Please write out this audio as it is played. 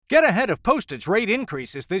Get ahead of postage rate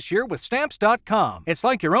increases this year with Stamps.com. It's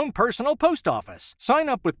like your own personal post office. Sign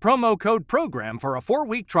up with promo code PROGRAM for a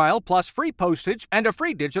 4-week trial plus free postage and a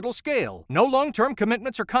free digital scale. No long-term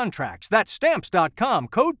commitments or contracts. That's Stamps.com,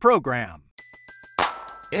 code PROGRAM.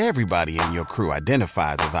 Everybody in your crew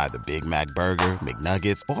identifies as either Big Mac Burger,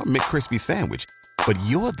 McNuggets, or McCrispy Sandwich. But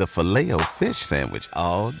you're the Filet-O-Fish Sandwich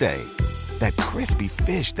all day. That crispy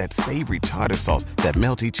fish, that savory tartar sauce, that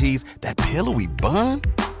melty cheese, that pillowy bun.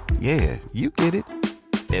 Yeah, you get it.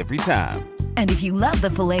 Every time. And if you love the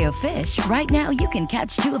Filet-O-Fish, right now you can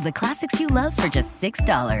catch 2 of the classics you love for just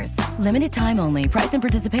 $6. Limited time only. Price and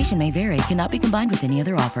participation may vary. Cannot be combined with any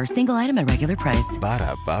other offer. Single item at regular price.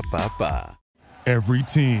 Ba-da-ba-ba-ba. Every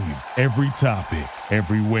team, every topic,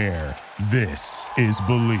 everywhere. This is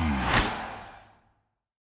Believe.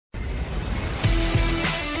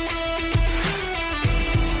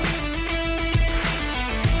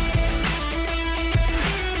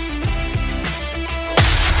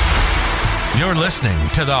 You're listening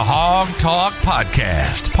to the Hawg Talk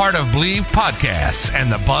Podcast, part of Believe Podcasts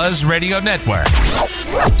and the Buzz Radio Network.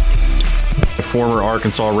 Former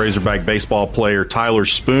Arkansas Razorback baseball player Tyler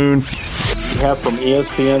Spoon. We have from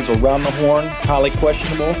ESPN's Around the Horn, highly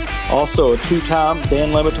questionable. Also a 2-time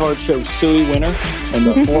Dan Le Batard Show Suey winner and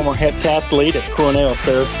the former heptathlete at Cornell,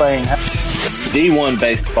 Sarah Spain.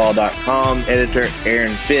 D1Baseball.com editor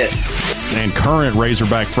Aaron Fitt. And current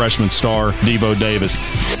Razorback freshman star Devo Davis.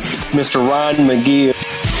 Mr. Ryan McGee.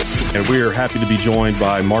 And we are happy to be joined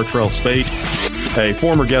by Martrell Spate, a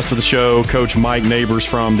former guest of the show, Coach Mike Neighbors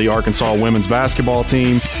from the Arkansas women's basketball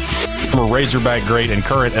team, former Razorback great and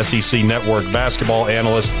current SEC Network basketball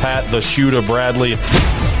analyst Pat the Shooter Bradley.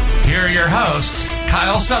 Here are your hosts,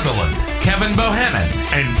 Kyle Sutherland, Kevin Bohannon,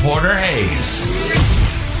 and Porter Hayes.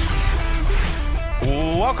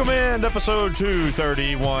 Welcome in to episode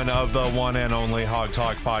 231 of the one and only Hawg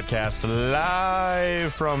Talk Podcast,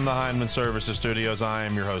 live from the Heinemann Services Studios. I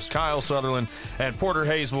am your host, Kyle Sutherland, and Porter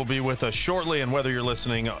Hayes will be with us shortly. And whether you're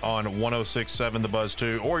listening on 106.7 The Buzz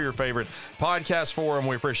 2 or your favorite podcast forum,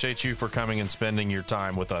 we appreciate you for coming and spending your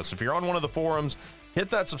time with us. If you're on one of the forums,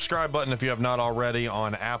 hit that subscribe button if you have not already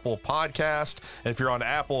on Apple Podcast. And if you're on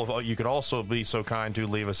Apple, you could also be so kind to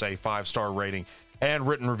leave us a 5-star rating and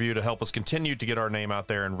written review to help us continue to get our name out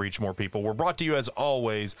there and reach more people. We're brought to you, as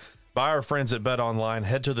always, by our friends at BetOnline.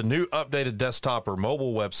 Head to the new updated desktop or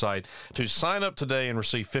mobile website to sign up today and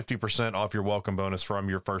receive 50% off your welcome bonus from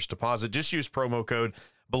your first deposit. Just use promo code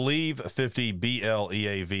BELIEVE50,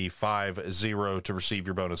 BLEAV50 to receive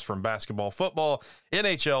your bonus from basketball, football,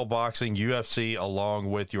 NHL, boxing, UFC,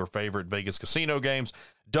 along with your favorite Vegas casino games.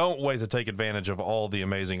 Don't wait to take advantage of all the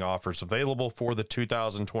amazing offers available for the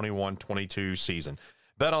 2021-22 season.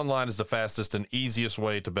 BetOnline is the fastest and easiest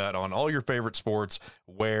way to bet on all your favorite sports,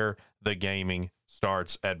 where the gaming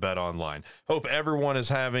starts at BetOnline. Hope everyone is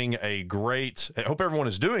doing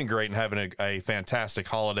great and having a fantastic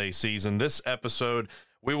holiday season. This episode,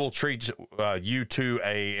 we will treat you to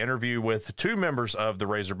a interview with 2 members of the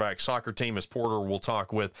Razorback soccer team, as Porter will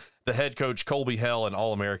talk with the head coach, Colby Hale and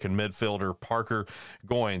All-American midfielder Parker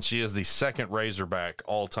Goins. She is the second Razorback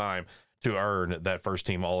all-time to earn that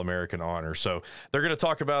first-team All-American honor. So they're going to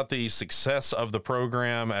talk about the success of the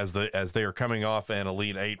program as they are coming off an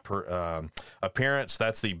Elite 8 appearance.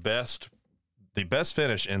 That's the best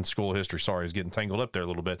finish in school history. Sorry, I was getting tangled up there a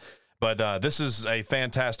little bit. But this is a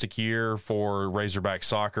fantastic year for Razorback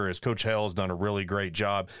soccer, as Coach Hale has done a really great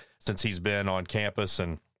job since he's been on campus.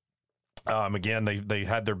 And again, they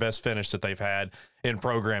had their best finish that they've had in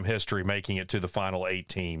program history, making it to the final 8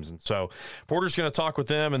 teams. And so Porter's going to talk with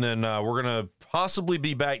them, and then we're going to possibly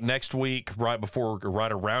be back next week,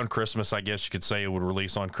 right around Christmas, I guess you could say. It would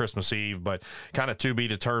release on Christmas Eve, but kind of to be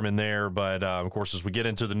determined there. But, of course, as we get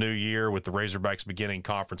into the new year with the Razorbacks beginning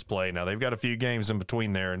conference play, now they've got a few games in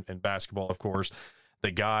between there in basketball, of course.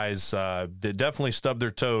 The guys definitely stubbed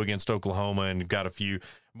their toe against Oklahoma and got a few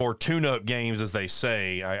more tune-up games, as they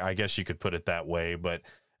say. I guess you could put it that way, but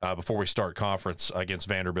before we start conference against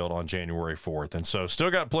Vanderbilt on January 4th. And so still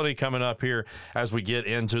got plenty coming up here as we get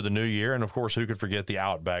into the new year. And, of course, who could forget the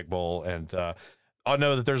Outback Bowl? And I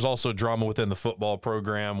know that there's also drama within the football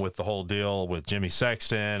program with the whole deal with Jimmy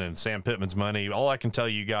Sexton and Sam Pittman's money. All I can tell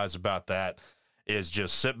you guys about that is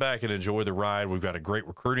just sit back and enjoy the ride. We've got a great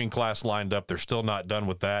recruiting class lined up. They're still not done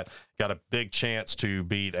with that. Got a big chance to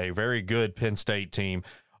beat a very good Penn State team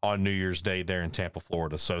on New Year's Day there in Tampa,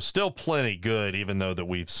 Florida. So still plenty good, even though that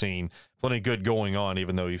we've seen plenty good going on,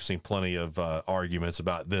 even though we've seen plenty of arguments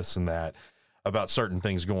about this and that, about certain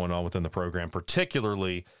things going on within the program,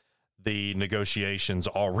 particularly the negotiations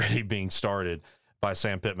already being started by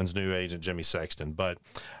Sam Pittman's new agent, Jimmy Sexton. But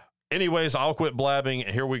Anyways, I'll quit blabbing.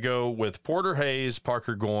 Here we go with Porter Hayes,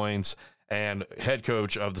 Parker Goins, and head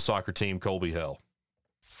coach of the soccer team, Colby Hale.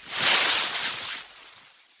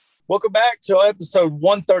 Welcome back to episode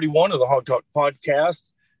 131 of the Hawg Talk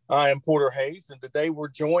podcast. I am Porter Hayes, and today we're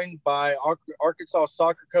joined by Arkansas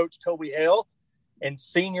soccer coach Colby Hale and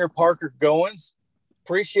senior Parker Goins.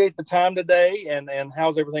 Appreciate the time today, and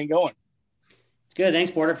how's everything going? It's good.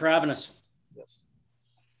 Thanks, Porter, for having us. Yes.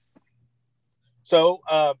 So,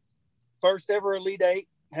 first ever Elite Eight,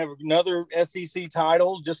 have another SEC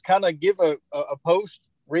title. Just kind of give a post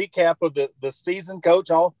recap of the season,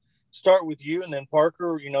 Coach. I'll start with you, and then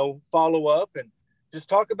Parker, follow up and just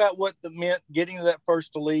talk about what it meant getting to that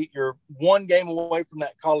first Elite. You're one game away from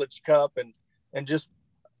that College Cup, and just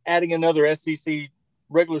adding another SEC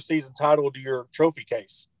regular season title to your trophy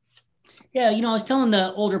case. Yeah, I was telling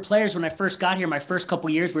the older players when I first got here, my first couple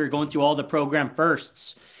of years, we were going through all the program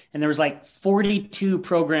firsts, and there was like 42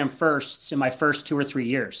 program firsts in my first 2 or 3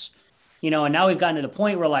 years. And now we've gotten to the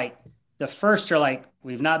point where like the firsts are like,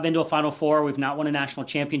 we've not been to a Final Four, we've not won a national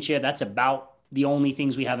championship. That's about the only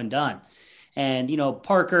things we haven't done. And,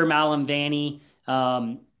 Parker, Malum, Vanny,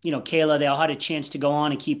 Kayla, they all had a chance to go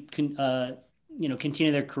on and keep,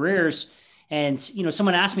 continue their careers. And,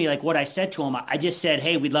 someone asked me like what I said to them. I just said,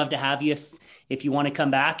 hey, we'd love to have you if you want to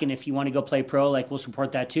come back. And if you want to go play pro, like we'll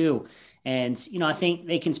support that too. And, I think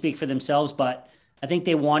they can speak for themselves, but I think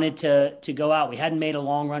they wanted to go out. We hadn't made a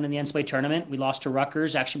long run in the NCAA tournament. We lost to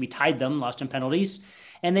Rutgers. Actually, we tied them, lost in penalties.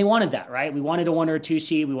 And they wanted that, right? We wanted a 1 or 2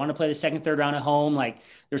 seed. We wanted to play the second, third round at home. Like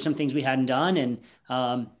there's some things we hadn't done. And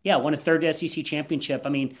won a third SEC championship. I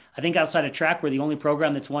mean, I think outside of track, we're the only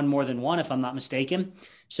program that's won more than one, if I'm not mistaken.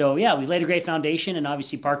 So yeah, we laid a great foundation, and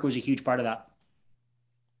obviously Parker was a huge part of that.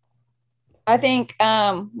 I think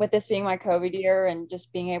with this being my COVID year and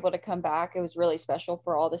just being able to come back, it was really special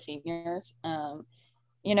for all the seniors.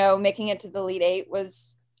 Making it to the Elite Eight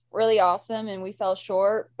was really awesome, and we fell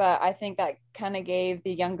short, but I think that kind of gave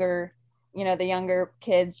the younger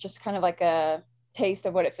kids just kind of like a taste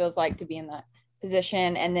of what it feels like to be in that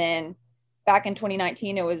position. And then back in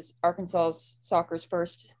 2019, it was Arkansas's soccer's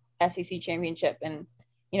first SEC championship, and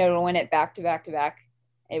to win it back to back to back,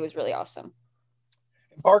 it was really awesome.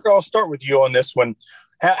 Parker, I'll start with you on this one.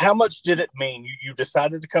 How much did it mean you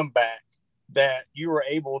decided to come back, that you were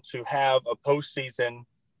able to have a postseason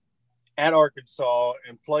at Arkansas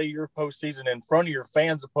and play your postseason in front of your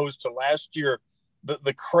fans, opposed to last year,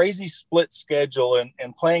 the crazy split schedule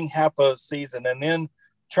and playing half a season and then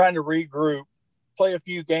trying to regroup, play a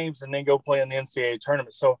few games, and then go play in the NCAA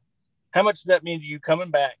tournament? So how much did that mean to you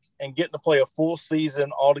coming back and getting to play a full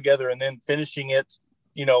season altogether and then finishing it,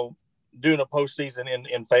 doing a postseason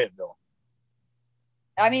in Fayetteville?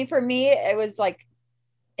 I mean, for me, it was like,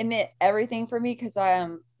 it meant everything for me, because I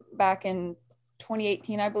am back in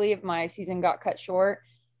 2018, I believe, my season got cut short.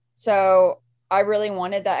 So I really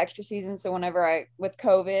wanted that extra season. So with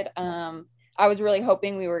COVID, I was really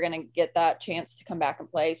hoping we were going to get that chance to come back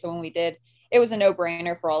and play. So when we did, it was a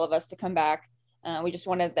no-brainer for all of us to come back. We just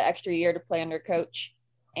wanted the extra year to play under coach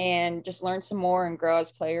and just learn some more and grow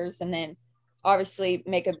as players. And then obviously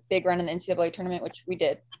make a big run in the NCAA tournament, which we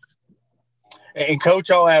did. And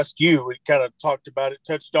Coach, I'll ask you, we kind of talked about it,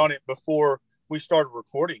 touched on it before we started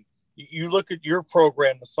recording. You look at your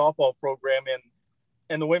program, the softball program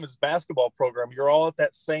and the women's basketball program, you're all at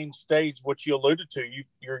that same stage, which you alluded to.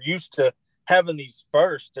 You're used to having these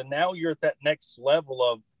first, and now you're at that next level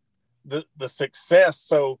of the success.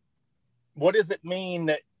 So what does it mean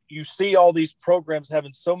that you see all these programs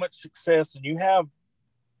having so much success, and you have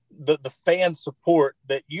the fan support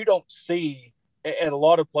that you don't see at a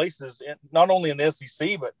lot of places, not only in the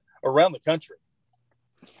SEC, but around the country?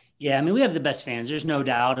 Yeah, I mean, we have the best fans, there's no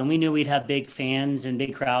doubt. And we knew we'd have big fans and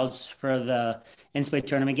big crowds for the NCAA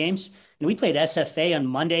tournament games. And we played SFA on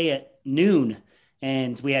Monday at noon,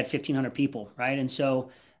 and we had 1,500 people, right? And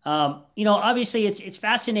so, obviously it's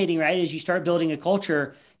fascinating, right? As you start building a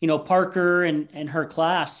culture, Parker and her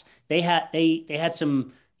class, they had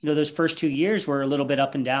some, those first 2 years were a little bit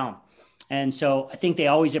up and down. And so I think they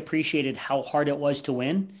always appreciated how hard it was to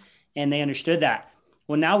win, and they understood that.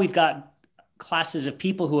 Well, now we've got classes of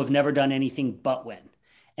people who have never done anything but win.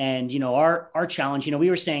 And, our challenge, we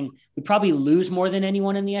were saying we probably lose more than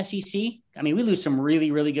anyone in the SEC. I mean, we lose some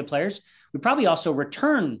really, really good players. We probably also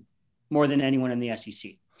return more than anyone in the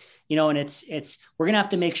SEC, and it's, we're going to have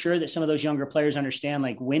to make sure that some of those younger players understand,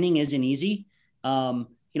 like, winning isn't easy.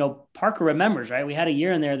 Parker remembers, right? We had a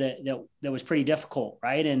year in there that was pretty difficult,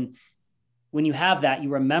 right? And when you have that, you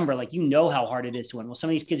remember, like, how hard it is to win. Well, some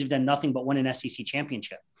of these kids have done nothing but win an SEC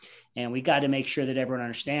championship. And we got to make sure that everyone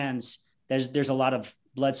understands there's a lot of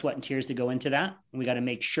blood, sweat, and tears to go into that. And we got to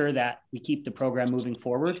make sure that we keep the program moving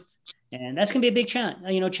forward. And that's going to be a big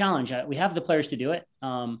challenge. We have the players to do it.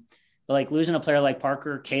 But like losing a player like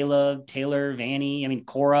Parker, Caleb, Taylor, Vanny,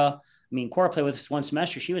 Cora. Cora played with us one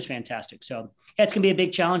semester. She was fantastic. So yeah, it's going to be a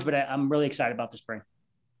big challenge, but I'm really excited about the spring.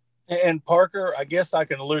 And Parker, I guess I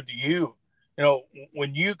can allude to you.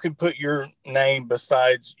 When you could put your name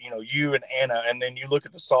besides, you and Anna, and then you look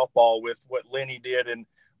at the softball with what Lenny did and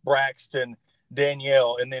Braxton,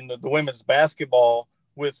 Danielle, and then the women's basketball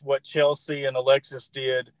with what Chelsea and Alexis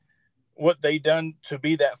did, what they done to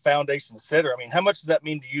be that foundation setter. How much does that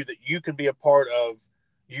mean to you that you can be a part of?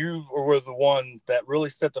 You were the one that really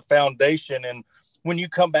set the foundation. And when you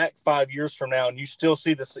come back 5 years from now and you still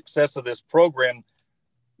see the success of this program,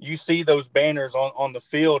 you see those banners on the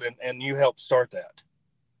field and you helped start that.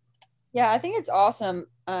 Yeah, I think it's awesome.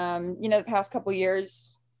 The past couple of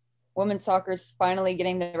years, women's soccer is finally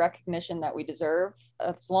getting the recognition that we deserve,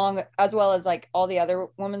 as well as like all the other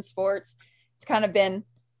women's sports. It's kind of been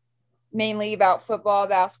mainly about football,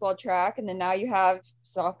 basketball, track, and then now you have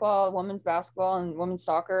softball, women's basketball, and women's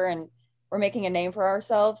soccer, and we're making a name for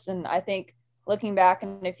ourselves. And I think looking back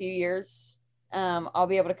in a few years, I'll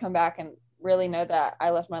be able to come back and really know that I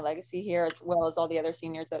left my legacy here, as well as all the other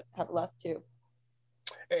seniors that have left too.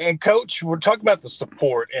 And Coach, we're talking about the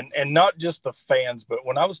support and not just the fans, but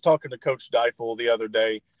when I was talking to Coach Deifel the other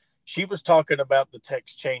day, she was talking about the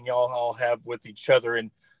text chain y'all all have with each other and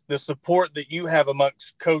the support that you have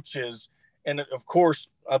amongst coaches. And of course,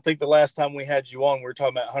 I think the last time we had you on, we were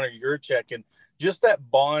talking about Hunter Yurchek and just that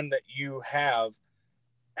bond that you have.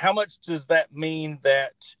 How much does that mean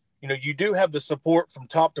that, you do have the support from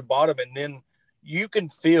top to bottom, and then you can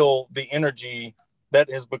feel the energy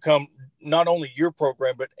that has become not only your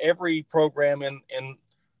program, but every program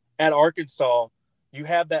at Arkansas, you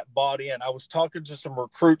have that bought in. I was talking to some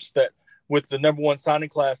recruits that with the number one signing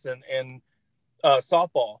class in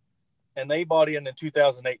softball, and they bought in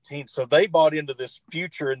 2018. So they bought into this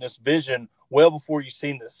future and this vision well before you've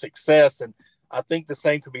seen the success. And I think the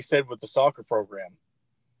same could be said with the soccer program.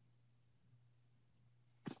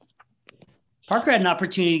 Parker had an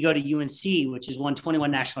opportunity to go to UNC, which has won 21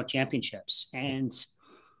 national championships. And,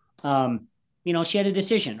 she had a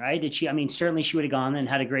decision, right? Certainly she would have gone and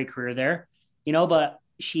had a great career there, but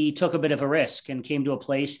she took a bit of a risk and came to a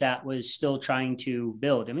place that was still trying to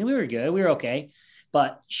build. We were good. We were okay,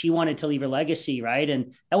 but she wanted to leave her legacy, right?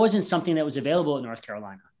 And that wasn't something that was available at North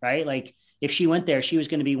Carolina, right? Like if she went there, she was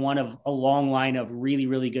going to be one of a long line of really,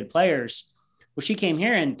 really good players. Well, she came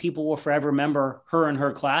here and people will forever remember her and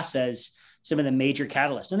her class as some of the major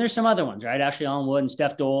catalysts. And there's some other ones, right? Ashley Allen Wood and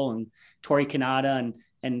Steph Dole and Tori Kanata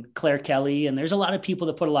and Claire Kelly. And there's a lot of people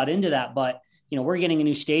that put a lot into that, but we're getting a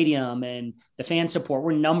new stadium and the fan support.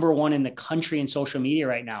 We're number one in the country in social media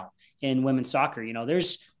right now in women's soccer.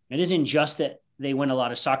 It isn't just that they win a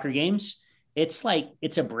lot of soccer games. It's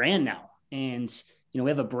a brand now. And, we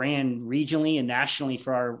have a brand regionally and nationally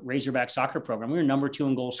for our Razorback soccer program. We're number 2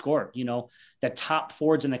 in goals scored. The top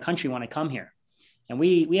forwards in the country want to come here. And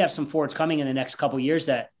we have some forwards coming in the next couple of years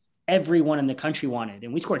that everyone in the country wanted.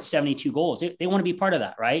 And we scored 72 goals. They want to be part of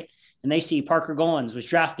that, right? And they see Parker Goins was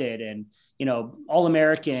drafted and,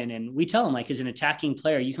 All-American. And we tell them, as an attacking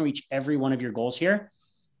player, you can reach every one of your goals here.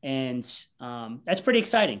 And that's pretty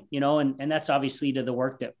exciting, and that's obviously to the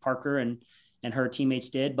work that Parker and her teammates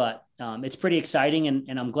did. But it's pretty exciting.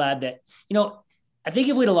 And I'm glad that, I think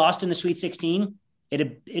if we'd have lost in the Sweet 16,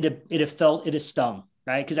 it'd have stung.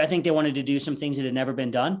 Right. Because I think they wanted to do some things that had never been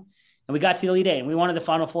done. And we got to the Elite Eight and we wanted the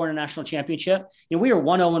Final Four in a national championship. We were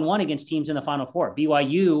 1-0-1 against teams in the Final Four.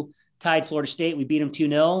 BYU tied Florida State. We beat them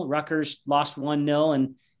 2-0. Rutgers lost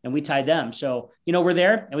 1-0 and we tied them. So, we're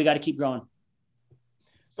there and we got to keep growing.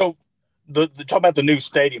 So the talk about the new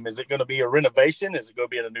stadium, is it going to be a renovation? Is it going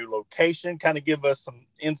to be in a new location? Kind of give us some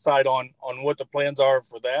insight on what the plans are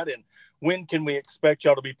for that. And when can we expect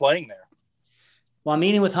y'all to be playing there? Well, I'm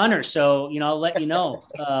meeting with Hunter, so, I'll let you know.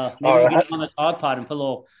 Maybe we'll get him on the dog pod and put a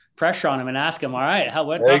little pressure on him and ask him, all right,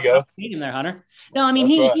 what stadium there, Hunter? No,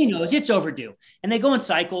 he knows it's overdue. And they go in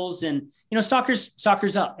cycles and,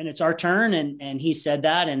 soccer's up and it's our turn. And he said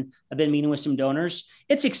that. And I've been meeting with some donors.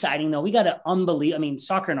 It's exciting, though. We got to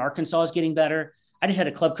soccer in Arkansas is getting better. I just had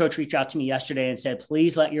a club coach reach out to me yesterday and said,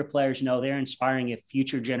 please let your players know they're inspiring a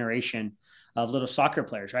future generation of little soccer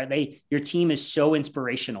players, right? Your team is so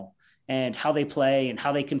inspirational. And how they play and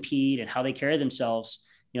how they compete and how they carry themselves.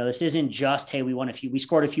 This isn't just, hey, we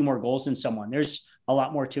scored a few more goals than someone. There's a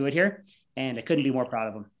lot more to it here, and I couldn't be more proud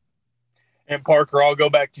of them. And Parker, I'll go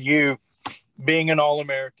back to you being an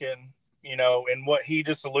All-American, and what he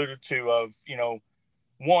just alluded to of,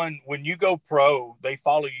 one, when you go pro, they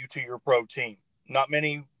follow you to your pro team. Not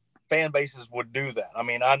many fan bases would do that. I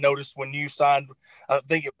mean, I noticed when you signed, I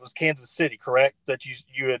think it was Kansas City, correct? That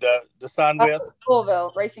you had signed with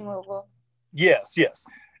Louisville, Racing Louisville. Yes.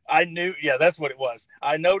 I knew. Yeah, that's what it was.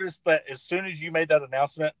 I noticed that as soon as you made that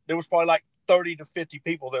announcement, there was probably like 30 to 50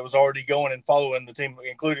 people that was already going and following the team,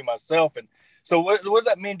 including myself. And so what does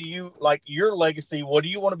that mean to you? Like your legacy, what do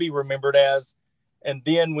you want to be remembered as? And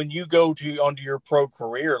then when you go onto your pro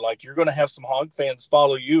career, like you're going to have some Hawg fans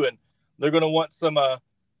follow you, and they're going to want some of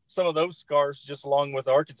those scarves just along with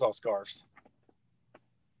Arkansas scarves.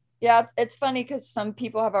 Yeah, it's funny because some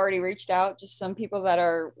people have already reached out, just some people that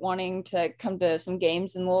are wanting to come to some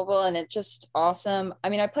games in Louisville, and it's just awesome. I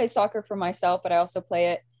mean, I play soccer for myself, but I also play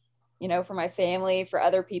it, for my family, for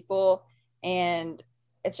other people. And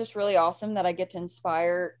it's just really awesome that I get to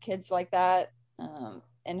inspire kids like that.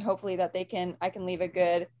 And hopefully that I can leave a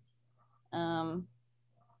good, trying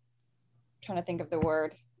to think of the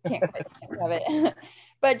word, can't quite think of it,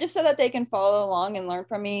 but just so that they can follow along and learn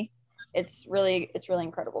from me. It's really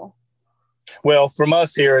incredible. Well, from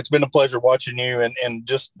us here, it's been a pleasure watching you and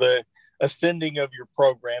just the ascending of your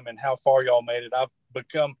program and how far y'all made it. I've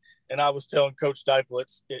become, and I was telling Coach Deifel,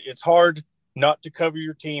 it's hard not to cover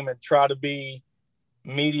your team and try to be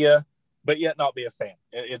media, but yet not be a fan.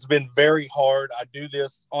 It's been very hard. I do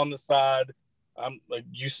this on the side. I'm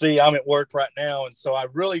at work right now. And so I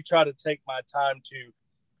really try to take my time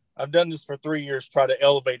I've done this for 3 years, try to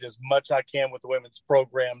elevate as much I can with the women's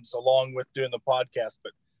programs along with doing the podcast,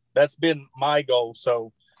 but that's been my goal.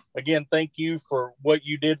 So again, thank you for what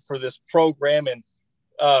you did for this program. And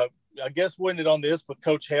I guess we'll end it on this with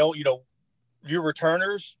Coach Hale, your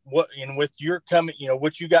returners, with your coming,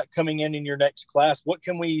 what you got coming in your next class, what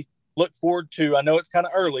can we look forward to? I know it's kind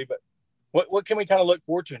of early, but what can we kind of look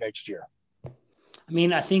forward to next year? I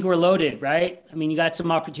mean, I think we're loaded, right? I mean, you got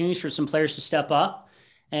some opportunities for some players to step up.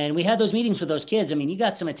 And we had those meetings with those kids. I mean, you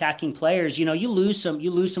got some attacking players. You lose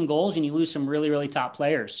some goals, and you lose some really, really top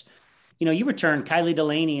players. You return Kylie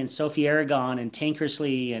Delaney and Sophie Aragon and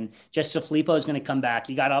Tankersley, and Jessica Filippo is going to come back.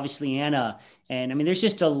 You got obviously Anna. And I mean, there's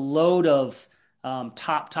just a load of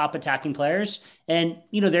top attacking players. And,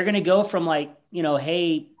 they're going to go from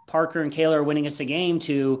hey, Parker and Kayla are winning us a game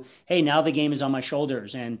to, hey, now the game is on my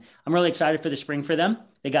shoulders. And I'm really excited for the spring for them.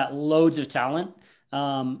 They got loads of talent.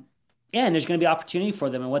 And there's going to be opportunity for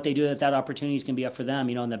them, and what they do with that opportunity is going to be up for them.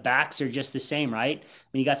 And the backs are just the same, right?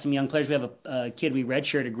 When you got some young players, we have a kid we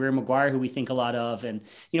redshirted, Greer McGuire, who we think a lot of. And,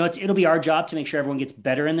 it'll be our job to make sure everyone gets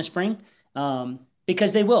better in the spring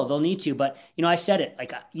because they'll need to. But, I said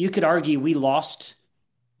it, you could argue we lost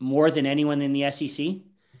more than anyone in the SEC.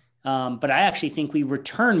 But I actually think we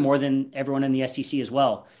return more than everyone in the SEC as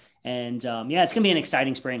well. And it's going to be an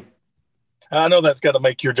exciting spring. I know that's got to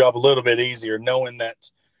make your job a little bit easier, knowing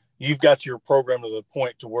that you've got your program to the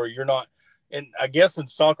point to where you're not, and I guess in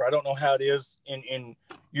soccer, I don't know how it is in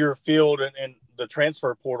your field and the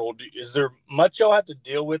transfer portal. Is there much y'all have to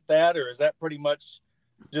deal with that, or is that pretty much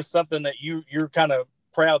just something that you're kind of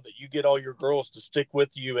proud that you get all your girls to stick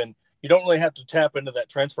with you and you don't really have to tap into that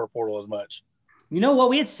transfer portal as much? You know what?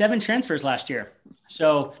 We had 7 transfers last year.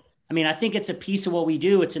 So, I mean, I think it's a piece of what we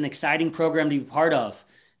do. It's an exciting program to be part of.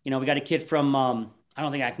 We got a kid from, I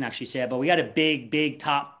don't think I can actually say it, but we got a big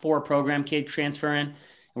top 4 program kid transferring. And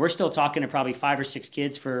we're still talking to probably 5 or 6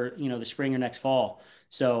 kids for, the spring or next fall.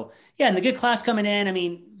 So yeah, and the good class coming in, I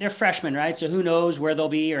mean, they're freshmen, right? So who knows where they'll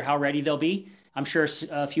be or how ready they'll be. I'm sure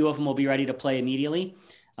a few of them will be ready to play immediately.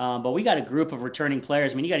 But we got a group of returning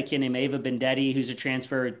players. I mean, you got a kid named Ava Bendetti, who's a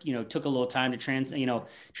transfer, took a little time to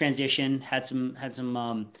transition, had some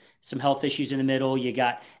health issues in the middle.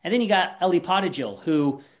 And then you got Ellie Pottigil,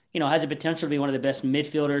 who, has a potential to be one of the best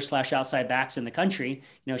midfielders / outside backs in the country.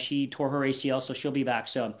 She tore her ACL, so she'll be back.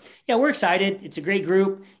 So yeah, we're excited. It's a great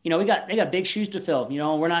group. They got big shoes to fill.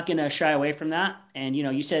 We're not going to shy away from that. And,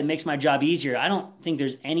 you said it makes my job easier. I don't think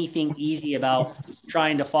there's anything easy about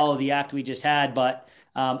trying to follow the act we just had, but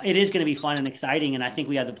it is going to be fun and exciting. And I think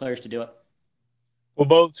we have the players to do it.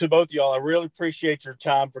 Well, to both of y'all, I really appreciate your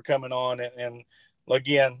time for coming on. And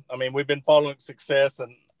again, I mean, we've been following success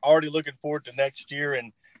and already looking forward to next year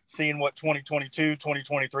and seeing what 2022,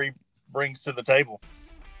 2023 brings to the table.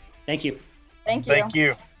 Thank you. Thank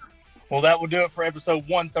you. Well, that will do it for episode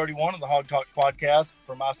 131 of the Hawg Talk podcast.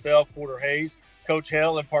 For myself, Porter Hayes, Coach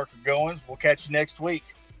Hale, and Parker Goins. We'll catch you next week.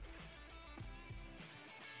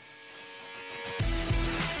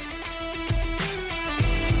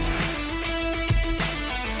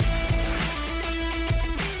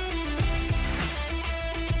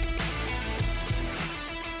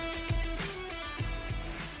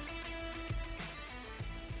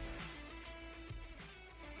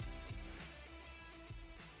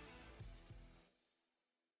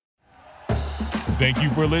 Thank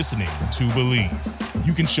you for listening to Believe.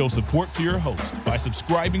 You can show support to your host by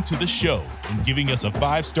subscribing to the show and giving us a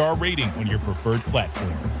 5-star rating on your preferred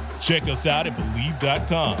platform. Check us out at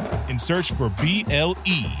Believe.com and search for BLEAV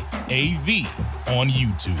on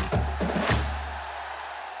YouTube.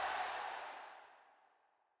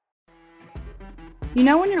 You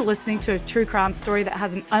know when you're listening to a true crime story that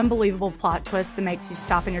has an unbelievable plot twist that makes you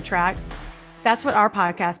stop in your tracks? That's what our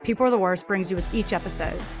podcast, People Are the Worst, brings you with each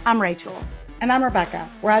episode. I'm Rachel. And I'm Rebecca.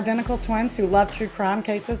 We're identical twins who love true crime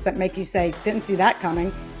cases that make you say, didn't see that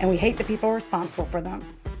coming, and we hate the people responsible for them.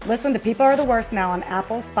 Listen to People Are the Worst now on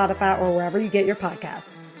Apple, Spotify, or wherever you get your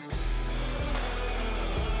podcasts.